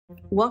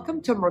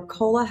Welcome to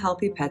Mercola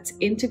Healthy Pets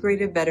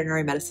Integrative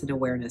Veterinary Medicine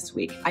Awareness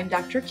Week. I'm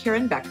Dr.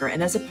 Karen Becker,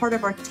 and as a part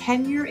of our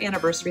 10-year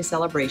anniversary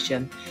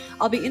celebration,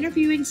 I'll be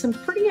interviewing some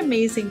pretty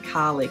amazing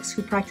colleagues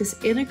who practice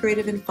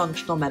integrative and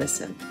functional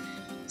medicine.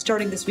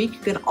 Starting this week, you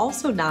can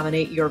also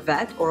nominate your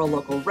vet or a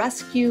local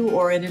rescue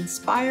or an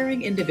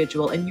inspiring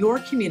individual in your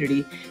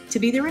community to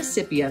be the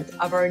recipient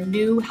of our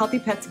new Healthy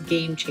Pets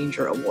Game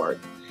Changer Award.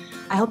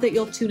 I hope that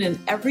you'll tune in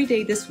every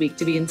day this week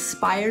to be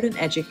inspired and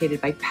educated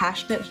by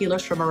passionate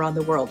healers from around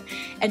the world.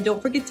 And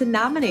don't forget to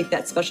nominate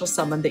that special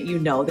someone that you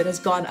know that has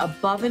gone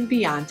above and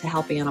beyond to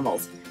help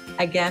animals.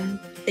 Again,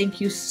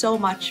 thank you so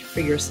much for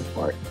your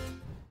support.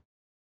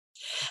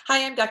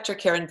 Hi, I'm Dr.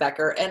 Karen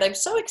Becker, and I'm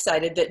so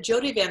excited that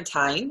Jody Van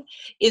Tine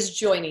is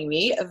joining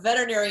me, a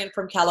veterinarian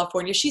from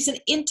California. She's an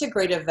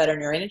integrative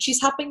veterinarian, and she's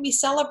helping me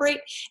celebrate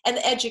and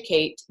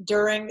educate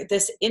during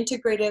this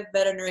Integrative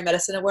Veterinary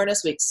Medicine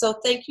Awareness Week. So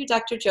thank you,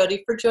 Dr.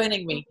 Jody, for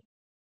joining me.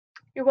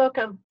 You're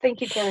welcome.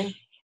 Thank you, Karen.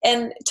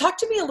 And talk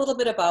to me a little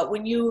bit about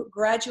when you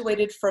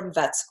graduated from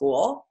vet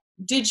school.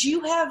 Did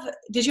you have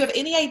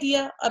any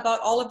idea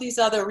about all of these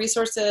other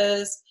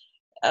resources,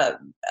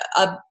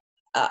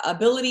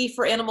 ability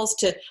for animals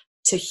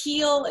to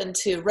heal and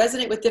to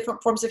resonate with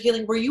different forms of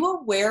healing? Were you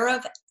aware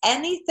of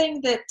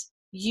anything that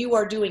you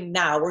are doing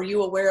now? Were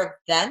you aware of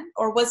then?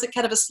 Or was it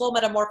kind of a slow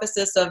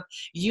metamorphosis of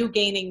you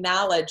gaining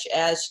knowledge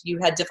as you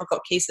had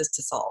difficult cases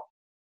to solve?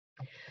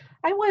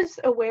 I was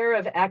aware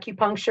of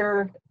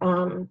acupuncture,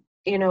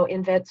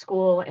 in vet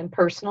school and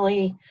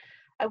personally.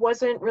 I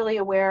wasn't really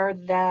aware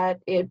that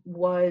it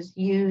was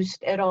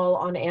used at all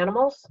on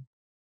animals.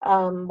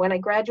 When I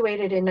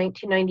graduated in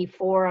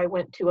 1994, I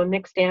went to a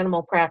mixed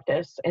animal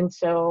practice. And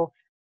so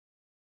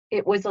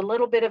it was a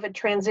little bit of a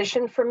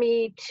transition for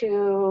me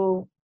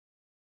to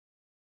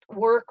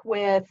work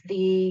with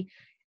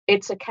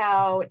it's a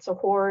cow, it's a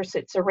horse,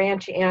 it's a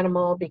ranch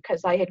animal,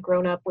 because I had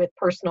grown up with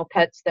personal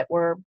pets that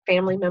were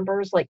family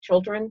members, like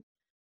children.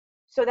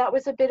 So that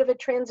was a bit of a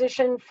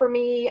transition for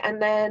me.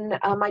 And then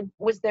I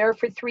was there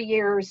for 3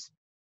 years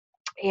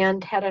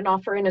and had an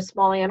offer in a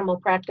small animal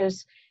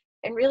practice,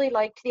 and really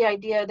liked the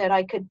idea that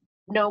I could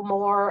know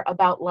more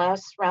about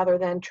less rather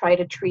than try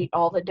to treat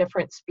all the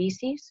different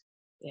species.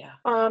 Yeah.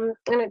 And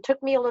it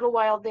took me a little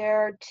while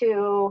there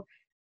to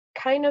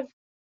kind of,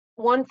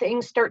 one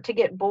thing, start to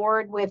get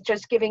bored with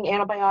just giving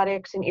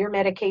antibiotics and ear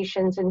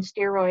medications and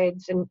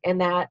steroids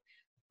and that.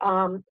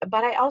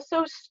 But I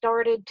also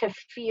started to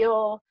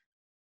feel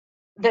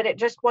that it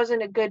just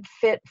wasn't a good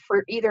fit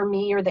for either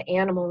me or the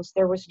animals.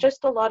 There was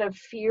just a lot of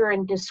fear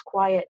and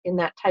disquiet in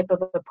that type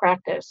of a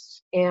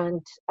practice.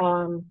 And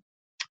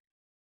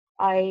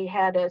I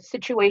had a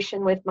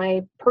situation with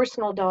my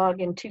personal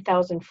dog in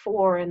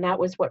 2004, and that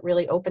was what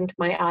really opened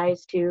my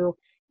eyes to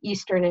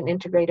Eastern and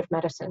integrative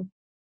medicine.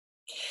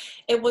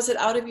 And was it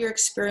out of your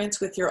experience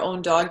with your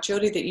own dog,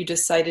 Jody, that you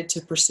decided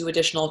to pursue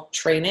additional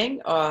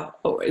training? Or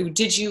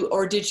did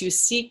you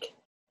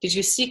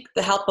seek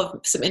the help of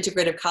some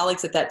integrative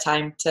colleagues at that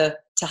time to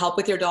help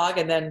with your dog,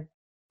 and then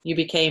you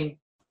became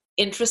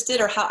interested?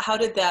 Or how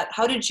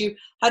did you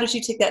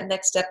take that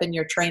next step in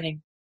your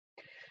training?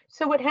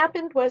 So what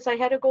happened was I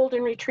had a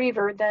golden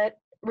retriever that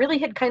really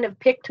had kind of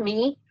picked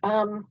me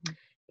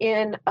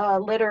in a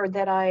litter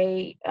that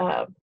I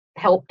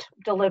helped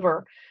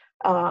deliver.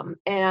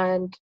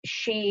 And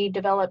she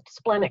developed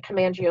splenic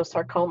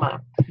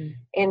hemangiosarcoma. Mm-hmm.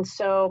 And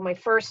so my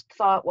first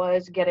thought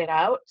was get it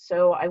out.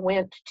 So I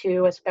went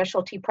to a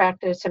specialty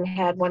practice and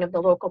had one of the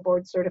local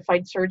board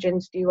certified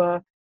surgeons do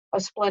a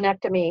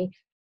splenectomy.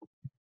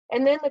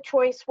 And then the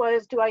choice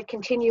was, do I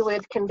continue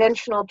with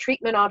conventional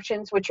treatment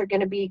options, which are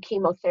going to be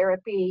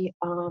chemotherapy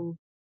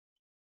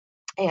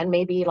and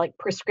maybe like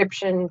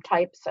prescription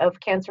types of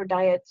cancer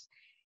diets.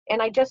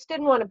 And I just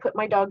didn't want to put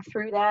my dog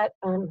through that.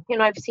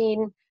 I've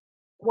seen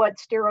what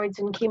steroids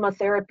and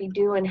chemotherapy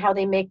do and how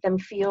they make them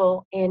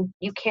feel. And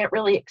you can't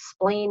really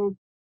explain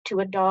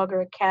to a dog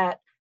or a cat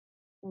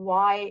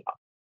why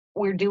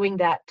we're doing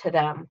that to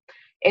them.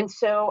 And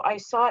so I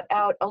sought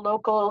out a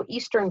local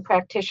Eastern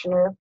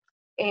practitioner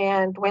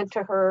and went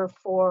to her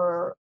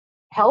for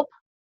help.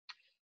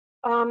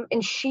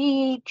 And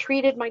she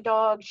treated my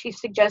dog. She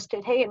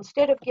suggested, hey,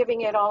 instead of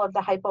giving it all of the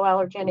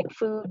hypoallergenic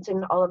foods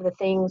and all of the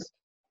things,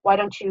 why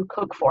don't you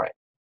cook for it?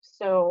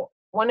 So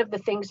one of the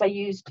things I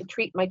use to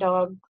treat my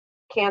dog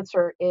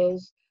cancer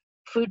is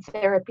food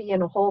therapy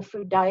and a whole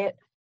food diet.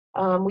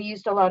 We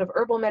used a lot of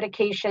herbal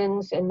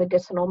medications and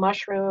medicinal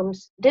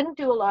mushrooms. Didn't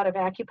do a lot of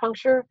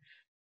acupuncture.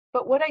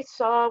 But what I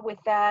saw with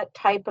that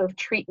type of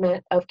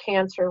treatment of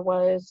cancer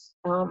was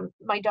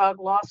my dog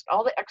lost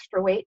all the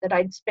extra weight that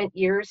I'd spent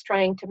years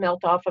trying to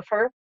melt off of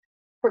her.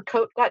 Her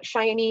coat got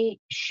shiny.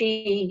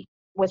 She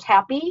was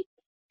happy.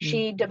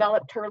 She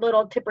developed her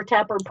little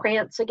tipper-tapper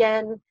prance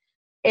again.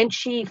 And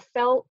she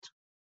felt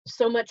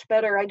so much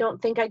better. I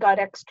don't think I got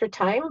extra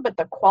time, but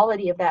the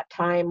quality of that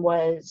time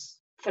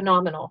was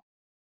phenomenal.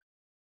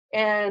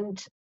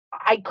 And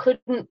I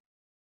couldn't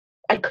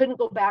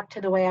go back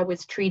to the way I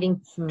was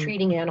treating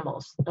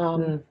animals.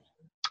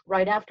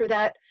 Right after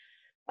that,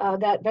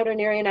 that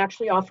veterinarian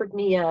actually offered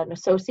me an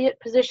associate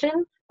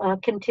position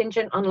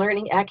contingent on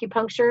learning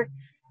acupuncture.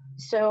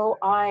 So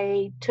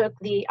I took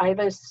the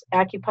IVAS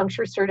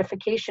acupuncture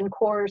certification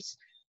course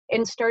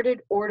and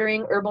started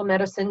ordering herbal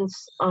medicines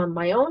on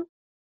my own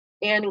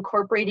and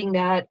incorporating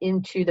that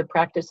into the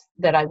practice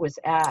that I was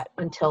at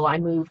until I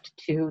moved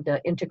to the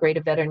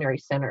Integrative Veterinary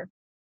Center.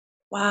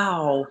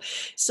 Wow.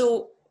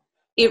 So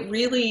it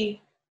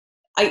really,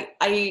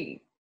 I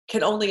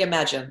can only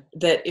imagine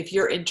that if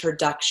your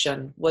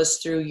introduction was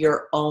through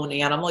your own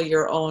animal,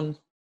 your own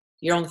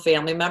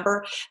family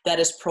member, that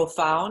is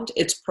profound,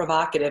 it's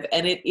provocative,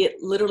 and it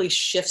literally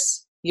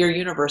shifts your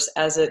universe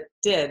as it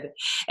did.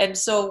 And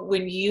so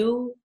when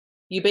you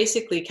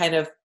basically kind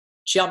of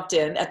jumped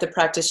in at the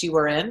practice you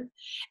were in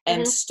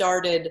and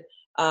started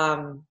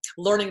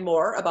learning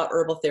more about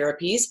herbal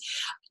therapies,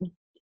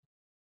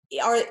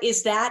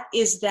 is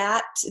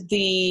that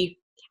the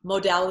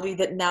modality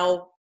that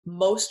now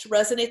most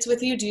resonates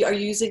with you? Are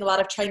you using a lot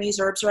of Chinese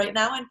herbs right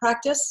now in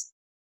practice?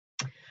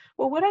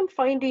 Well, what I'm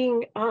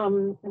finding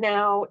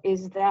now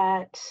is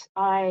that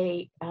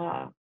I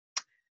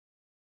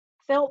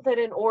felt that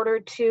in order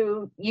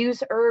to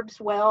use herbs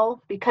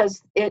well,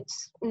 because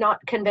it's not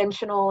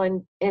conventional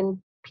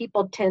and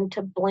people tend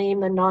to blame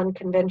the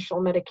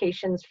non-conventional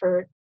medications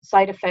for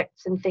side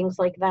effects and things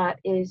like that,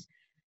 is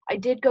I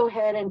did go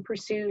ahead and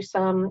pursue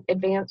some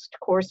advanced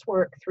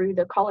coursework through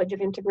the College of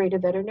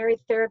Integrative Veterinary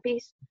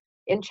Therapies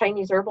in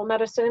Chinese herbal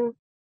medicine.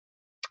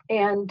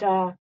 And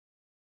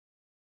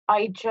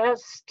I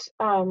just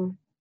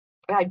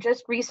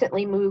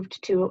recently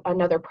moved to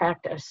another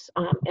practice,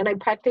 and I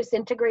practice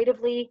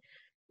integratively.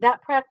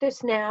 That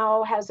practice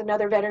now has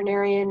another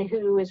veterinarian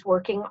who is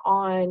working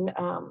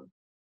on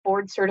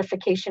board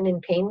certification in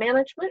pain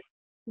management.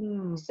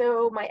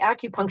 So my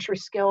acupuncture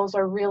skills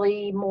are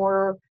really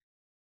more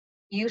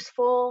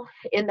useful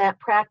in that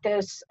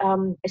practice.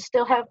 I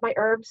still have my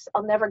herbs.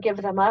 I'll never give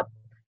them up.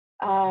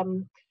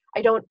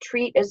 I don't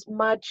treat as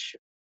much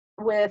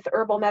with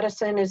herbal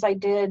medicine as I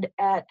did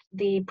at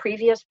the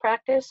previous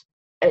practice.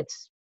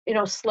 It's,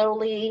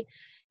 slowly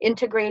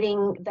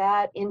integrating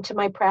that into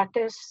my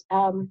practice.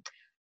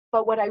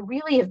 But what I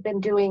really have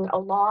been doing a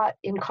lot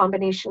in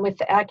combination with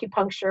the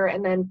acupuncture,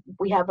 and then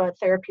we have a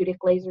therapeutic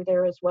laser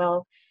there as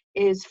well,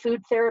 is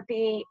food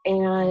therapy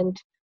and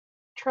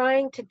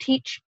trying to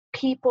teach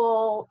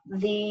people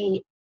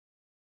the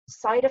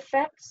side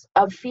effects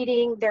of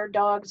feeding their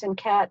dogs and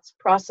cats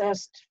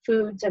processed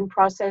foods and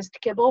processed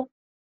kibble,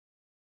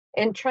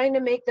 and trying to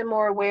make them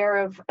more aware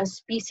of a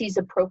species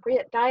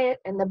appropriate diet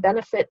and the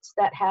benefits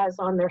that has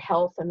on their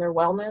health and their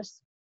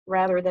wellness,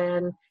 rather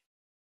than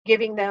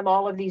giving them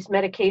all of these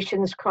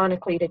medications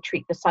chronically to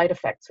treat the side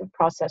effects of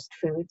processed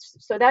foods.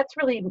 So that's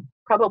really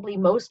probably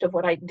most of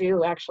what I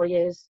do, actually,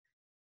 is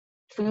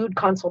food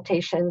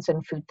consultations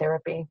and food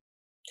therapy.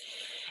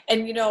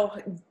 And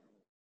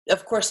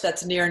of course,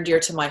 that's near and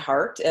dear to my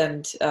heart,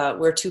 and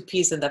we're two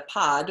peas in the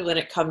pod when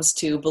it comes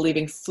to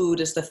believing food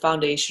is the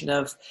foundation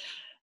of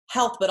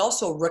health, but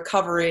also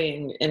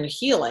recovering and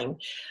healing.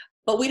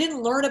 But we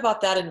didn't learn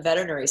about that in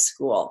veterinary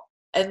school.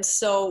 And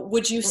so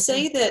would you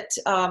say that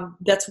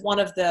that's one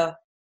of the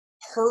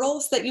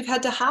hurdles that you've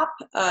had to hop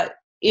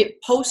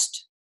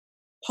post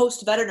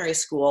veterinary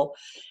school,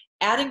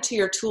 adding to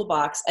your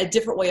toolbox a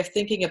different way of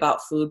thinking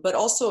about food, but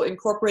also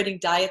incorporating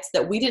diets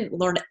that we didn't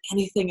learn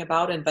anything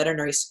about in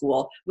veterinary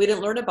school? We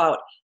didn't learn about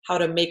how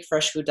to make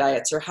fresh food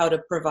diets or how to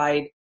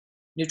provide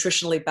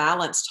nutritionally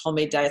balanced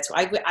homemade diets.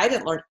 I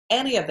didn't learn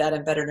any of that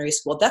in veterinary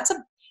school. That's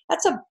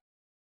a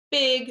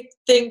big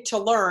thing to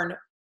learn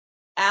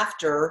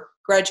after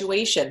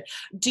graduation.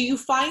 Do you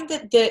find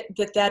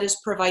that is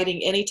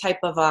providing any type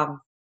of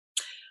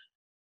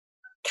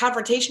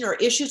confrontation or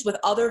issues with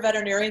other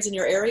veterinarians in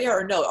your area,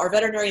 or no? Are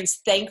veterinarians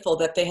thankful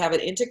that they have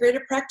an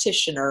integrated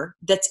practitioner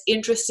that's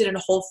interested in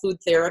whole food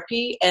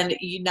therapy, and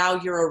now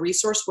you're a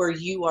resource where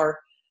you are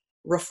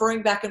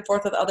referring back and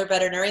forth with other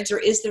veterinarians, or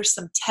is there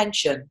some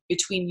tension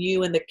between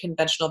you and the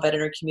conventional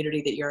veterinary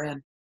community that you're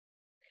in?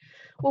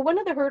 Well, one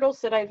of the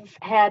hurdles that I've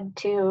had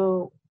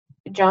to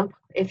jump,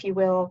 if you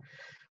will,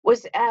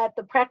 was at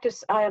the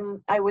practice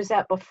I was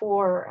at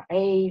before.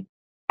 I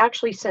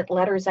actually sent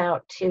letters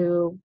out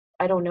to,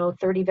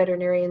 30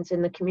 veterinarians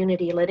in the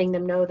community, letting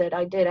them know that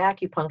I did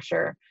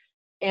acupuncture,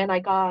 and I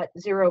got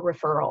 0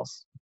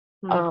 referrals.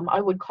 I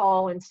would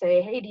call and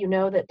say, hey, do you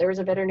know that there's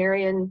a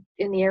veterinarian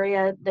in the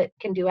area that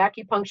can do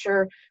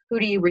acupuncture? Who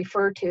do you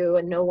refer to?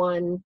 And no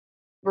one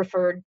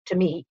referred to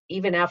me,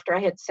 even after I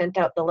had sent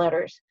out the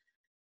letters.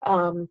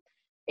 And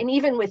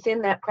even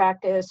within that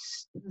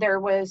practice, there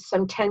was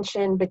some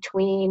tension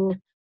between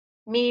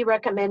me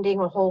recommending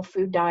a whole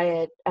food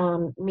diet,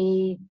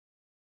 me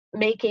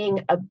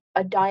making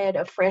a diet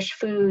of fresh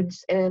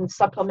foods and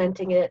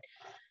supplementing it,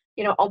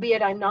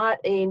 albeit I'm not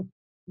a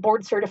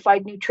board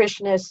certified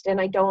nutritionist and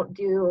I don't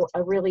do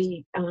a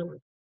really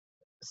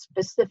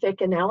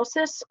specific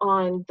analysis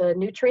on the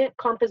nutrient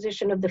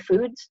composition of the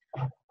foods.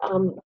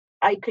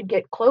 I could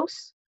get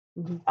close.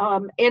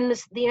 And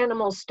the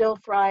animals still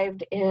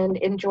thrived and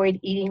enjoyed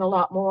eating a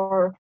lot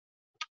more.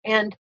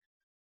 And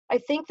I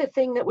think the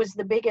thing that was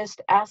the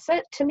biggest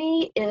asset to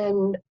me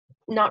in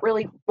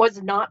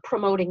was not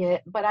promoting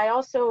it, but I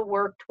also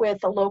worked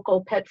with a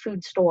local pet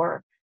food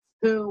store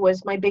who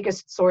was my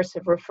biggest source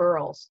of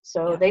referrals.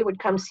 So they would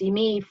come see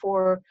me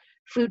for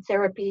food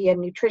therapy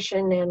and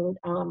nutrition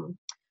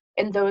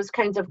and those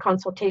kinds of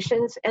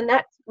consultations. And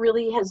that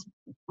really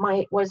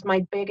was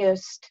my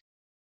biggest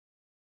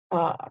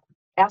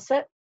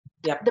asset.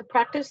 Yep. The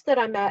practice that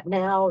I'm at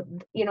now,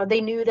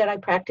 they knew that I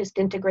practiced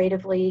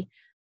integratively.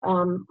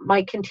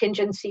 My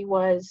contingency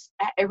was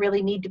I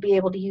really need to be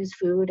able to use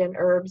food and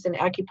herbs and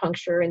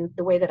acupuncture in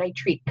the way that I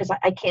treat, because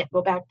I can't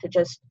go back to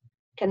just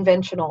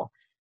conventional.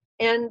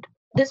 And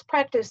this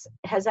practice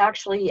has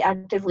actually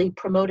actively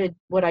promoted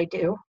what I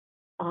do,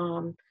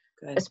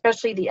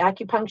 especially the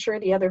acupuncture.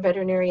 The other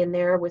veterinarian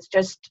there was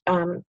just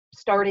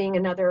starting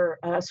another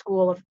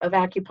school of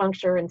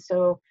acupuncture. And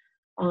so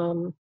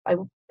I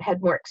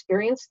had more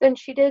experience than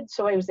she did.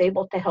 So I was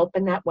able to help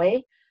in that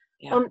way.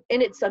 Yeah.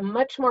 And it's a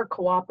much more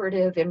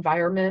cooperative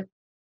environment.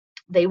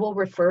 They will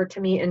refer to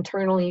me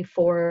internally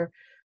for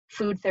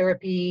food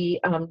therapy,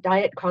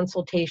 diet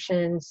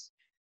consultations.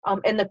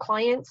 And the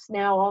clients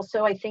now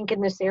also, I think in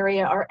this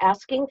area, are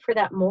asking for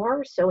that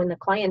more. So in the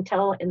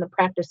clientele in the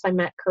practice I'm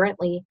at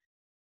currently,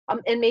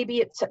 and maybe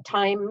it's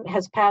time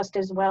has passed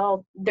as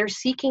well, they're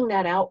seeking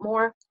that out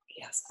more.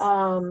 Yes.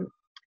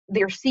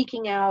 They're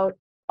seeking out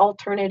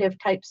alternative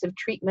types of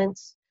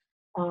treatments.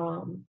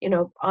 I'm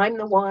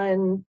the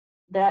one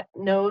that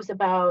knows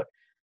about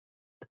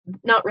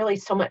not really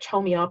so much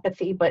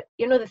homeopathy, but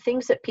the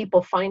things that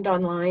people find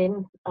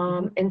online.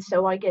 And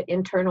so I get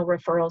internal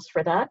referrals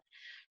for that.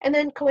 And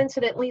then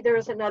coincidentally,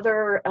 there's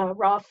another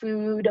raw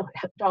food,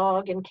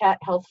 dog and cat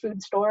health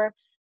food store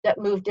that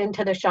moved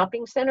into the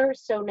shopping center.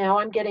 So now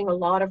I'm getting a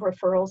lot of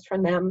referrals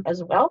from them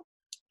as well.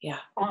 Yeah.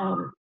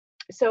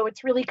 So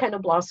it's really kind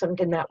of blossomed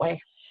in that way.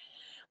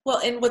 Well,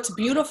 and what's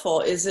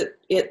beautiful is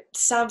it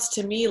sounds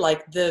to me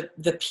like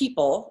the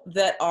people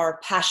that are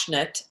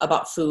passionate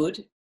about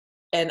food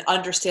and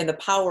understand the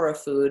power of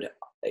food.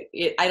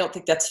 I don't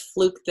think that's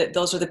fluke, that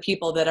those are the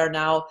people that are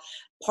now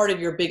part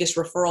of your biggest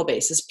referral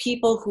base, is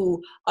people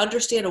who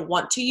understand and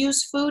want to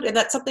use food. And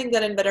that's something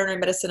that in veterinary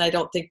medicine, I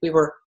don't think we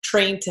were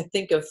trained to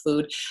think of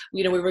food.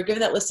 We were given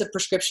that list of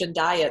prescription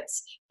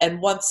diets.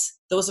 And once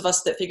those of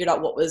us that figured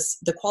out what was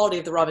the quality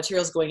of the raw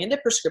materials going into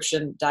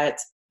prescription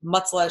diets,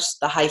 much less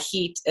the high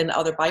heat and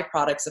other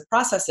byproducts of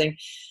processing,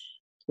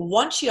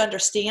 once you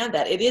understand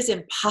that, it is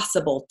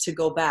impossible to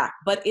go back.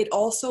 But it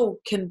also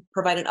can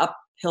provide an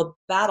uphill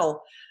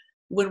battle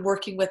when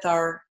working with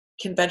our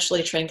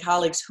conventionally trained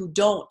colleagues who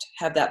don't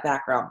have that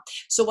background.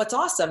 So what's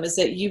awesome is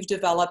that you've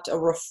developed a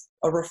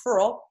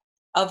referral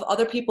of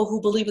other people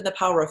who believe in the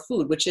power of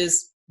food, which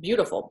is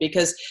beautiful,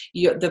 because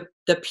the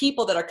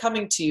people that are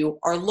coming to you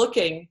are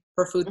looking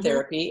for food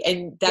therapy,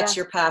 and that's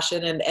your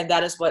passion, and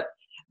that is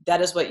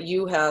what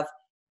you have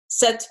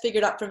since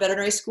figured out from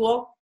veterinary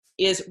school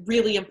is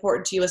really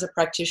important to you as a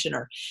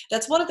practitioner.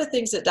 That's one of the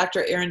things that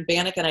Dr. Erin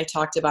Bannock and I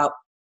talked about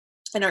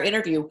in our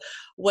interview,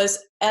 was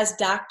as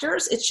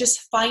doctors, it's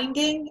just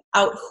finding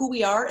out who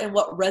we are and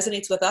what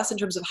resonates with us in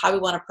terms of how we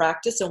want to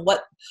practice, and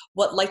what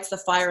lights the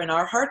fire in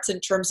our hearts in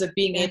terms of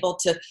being able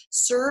to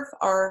serve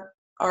our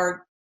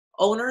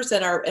owners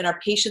and our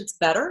patients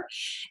better.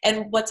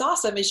 And what's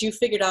awesome is you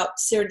figured out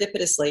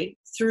serendipitously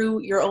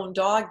through your own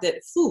dog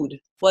that food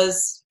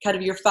was kind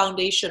of your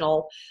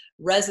foundational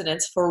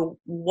resonance for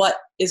what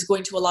is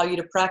going to allow you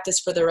to practice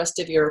for the rest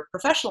of your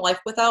professional life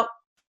without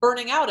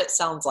burning out, it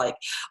sounds like.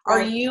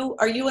 Are you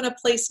in a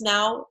place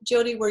now,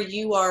 Jody, where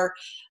you are,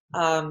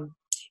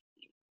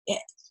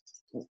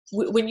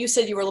 when you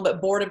said you were a little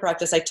bit bored in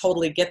practice, I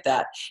totally get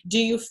that. Do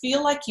you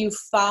feel like you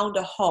found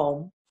a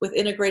home with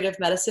integrative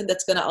medicine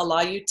that's going to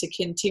allow you to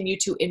continue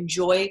to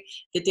enjoy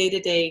the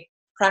day-to-day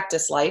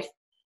practice life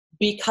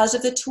because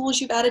of the tools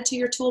you've added to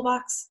your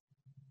toolbox?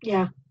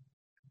 Yeah.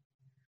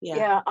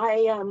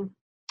 I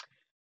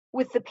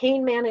with the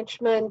pain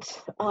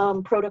management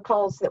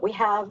protocols that we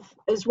have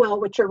as well,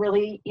 which are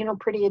really,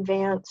 pretty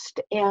advanced,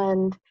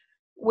 and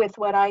with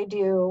what I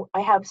do,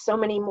 I have so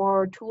many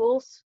more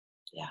tools.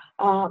 Yeah.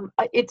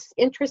 It's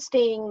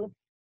interesting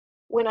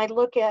when I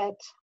look at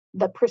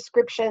the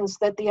prescriptions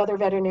that the other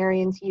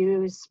veterinarians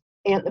use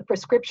and the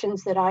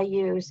prescriptions that I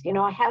use.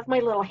 I have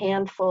my little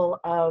handful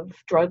of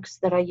drugs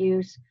that I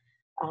use,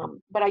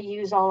 but I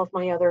use all of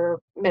my other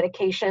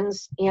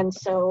medications. And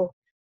so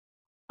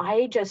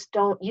I just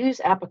don't use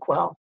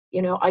Apoquel.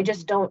 I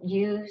just don't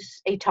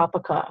use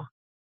Atopica.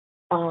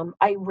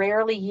 I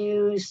rarely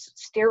use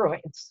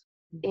steroids.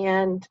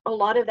 And a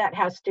lot of that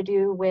has to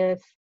do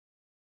with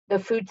the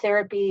food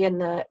therapy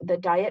and the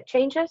diet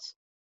changes.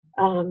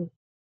 And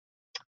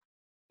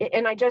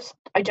I just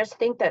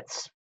think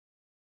that's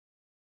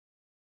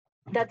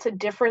a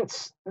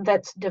difference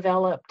that's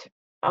developed.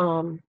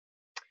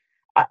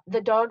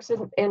 The dogs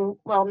and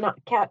well,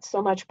 not cats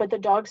so much, but the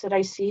dogs that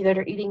I see that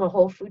are eating a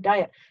whole food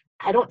diet,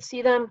 I don't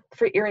see them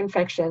for ear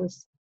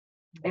infections,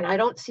 and I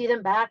don't see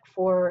them back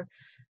for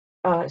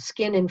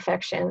skin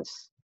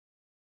infections.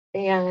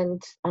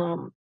 And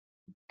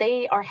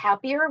they are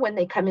happier when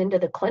they come into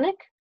the clinic,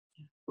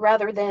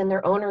 rather than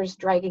their owners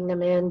dragging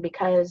them in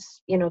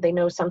because, they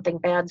know something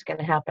bad's going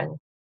to happen.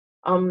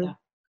 Yeah.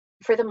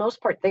 For the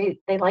most part, they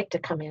like to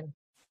come in,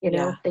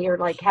 Yeah. they are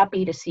like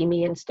happy to see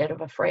me instead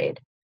of afraid.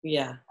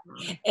 Yeah.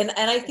 And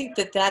I think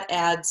that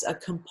adds a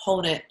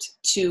component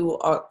to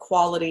our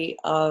quality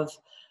of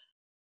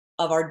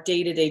our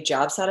day-to-day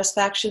job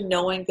satisfaction,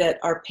 knowing that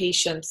our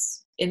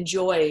patients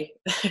enjoy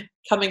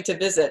coming to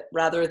visit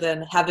rather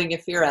than having a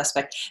fear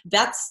aspect.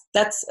 That's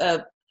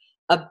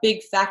a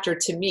big factor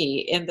to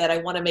me, in that I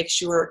want to make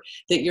sure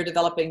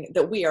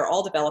that we are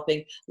all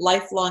developing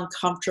lifelong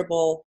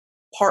comfortable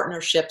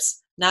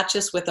partnerships, not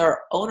just with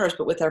our owners,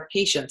 but with our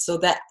patients. So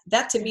that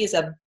to me is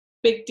a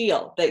big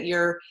deal, that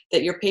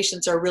your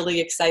patients are really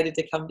excited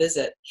to come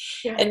visit.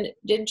 Yeah.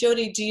 And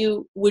Jody,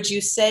 would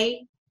you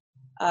say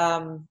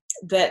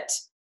that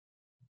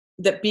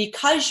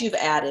because you've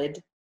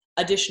added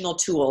additional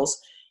tools,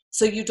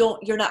 so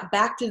you're not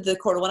backed into the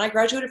corner? When I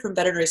graduated from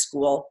veterinary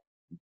school,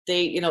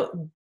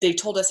 they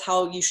told us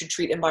how you should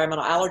treat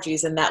environmental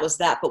allergies, and that was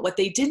that. But what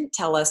they didn't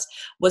tell us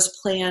was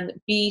plan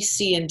B,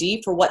 C, and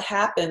D for what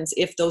happens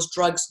if those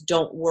drugs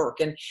don't work.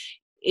 And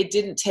it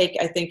didn't take,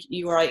 I think,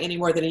 you or I any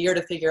more than a year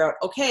to figure out,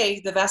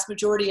 okay, the vast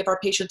majority of our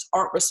patients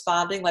aren't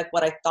responding like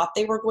what I thought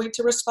they were going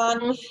to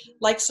respond. Mm-hmm.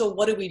 Like, so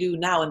what do we do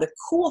now? And the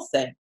cool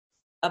thing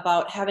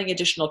about having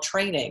additional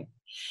training,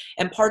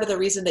 and part of the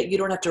reason that you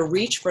don't have to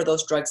reach for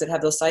those drugs that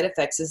have those side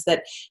effects, is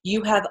that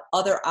you have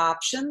other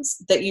options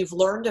that you've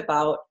learned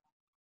about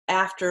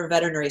after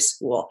veterinary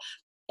school.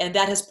 And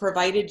that has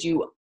provided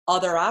you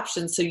other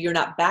options, so you're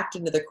not backed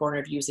into the corner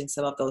of using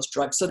some of those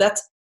drugs. So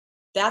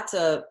that's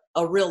a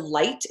real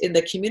light in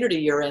the community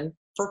you're in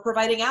for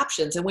providing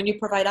options. And when you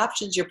provide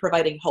options, you're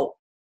providing hope.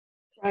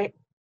 Right.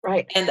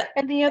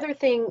 And the other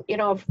thing,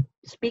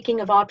 speaking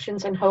of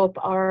options and hope,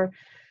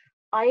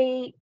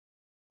 I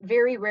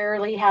very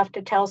rarely have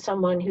to tell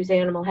someone whose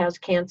animal has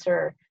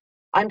cancer,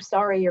 I'm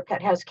sorry, your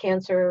pet has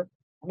cancer.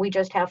 We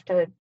just have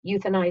to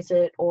euthanize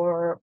it,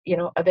 or,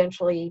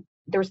 eventually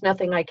there's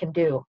nothing I can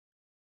do.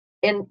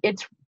 And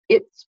it's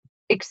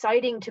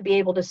exciting to be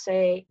able to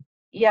say,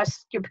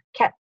 yes, your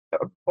cat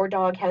or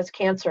dog has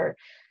cancer.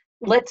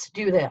 Let's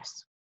do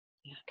this.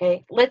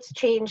 Okay. Let's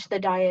change the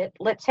diet.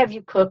 Let's have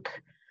you cook.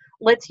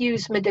 Let's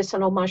use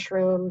medicinal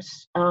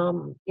mushrooms,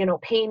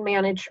 pain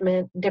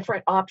management,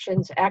 different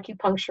options,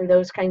 acupuncture,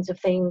 those kinds of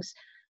things.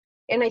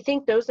 And I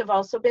think those have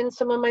also been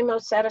some of my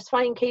most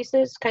satisfying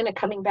cases, kind of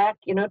coming back,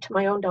 to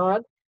my own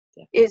dog,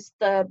 is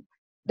the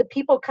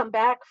people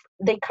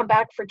they come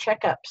back for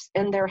checkups,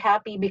 and they're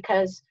happy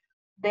because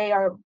they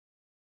are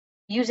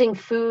using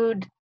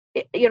food.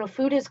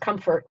 Food is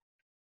comfort,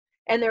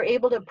 and they're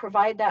able to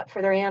provide that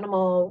for their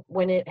animal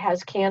when it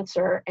has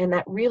cancer. And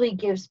that really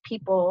gives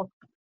people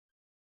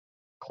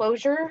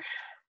closure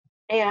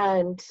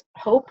and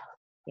hope.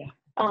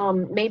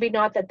 Maybe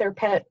not that their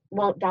pet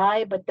won't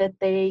die, but that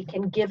they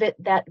can give it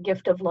that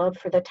gift of love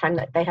for the time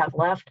that they have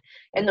left.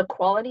 And the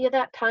quality of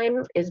that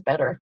time is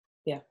better.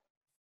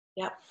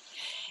 Yeah.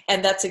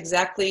 And that's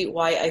exactly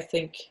why I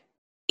think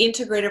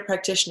integrative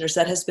practitioners,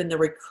 that has been the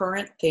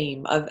recurrent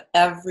theme of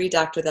every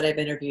doctor that I've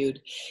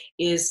interviewed,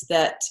 is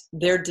that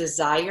their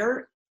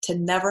desire to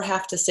never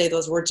have to say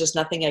those words, "there's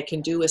nothing I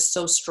can do," is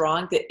so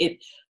strong that it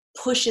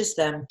pushes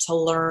them to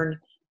learn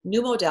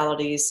new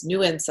modalities,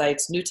 new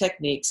insights, new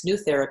techniques, new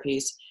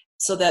therapies,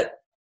 so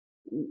that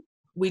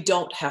we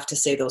don't have to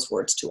say those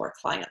words to our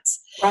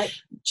clients. Right.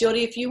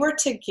 Jody, if you were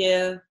to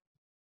give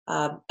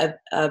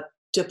a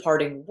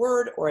departing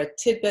word or a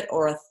tidbit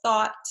or a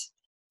thought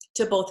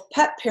to both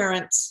pet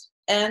parents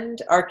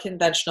and our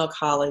conventional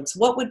colleagues,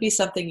 what would be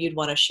something you'd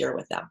want to share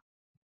with them?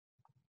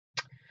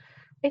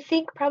 I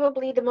think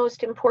probably the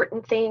most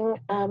important thing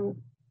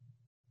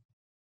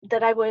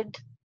that I would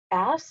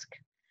ask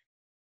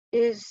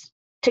is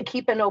to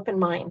keep an open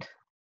mind.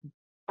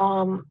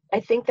 I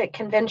think that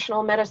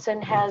conventional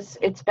medicine has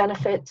its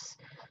benefits,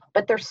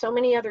 but there's so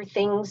many other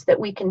things that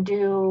we can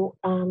do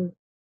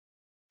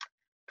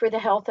for the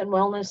health and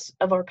wellness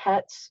of our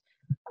pets,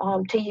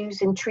 to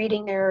use in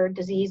treating their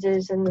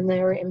diseases and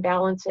their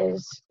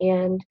imbalances.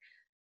 And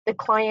the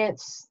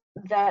clients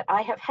that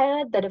I have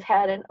had that have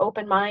had an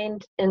open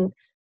mind and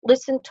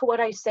listened to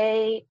what I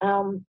say,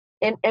 and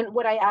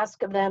what I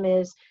ask of them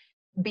is,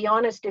 be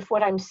honest if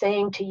what I'm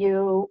saying to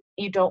you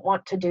don't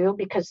want to do,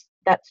 because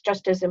that's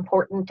just as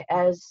important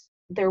as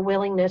their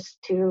willingness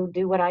to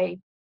do what I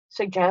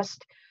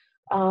suggest,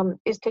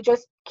 is to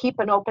just keep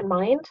an open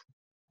mind,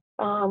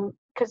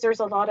 because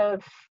there's a lot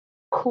of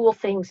cool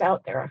things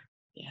out there.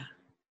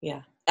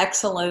 Yeah.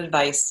 Excellent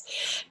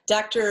advice.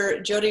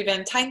 Dr. Jody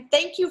Van Tine,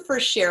 thank you for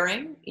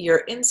sharing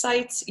your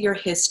insights, your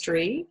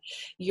history,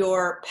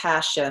 your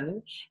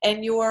passion,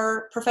 and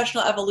your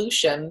professional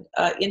evolution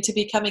into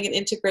becoming an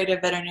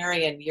integrative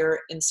veterinarian. You're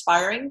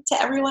inspiring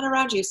to everyone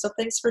around you. So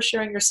thanks for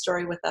sharing your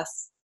story with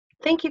us.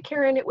 Thank you,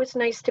 Karen. It was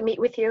nice to meet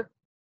with you.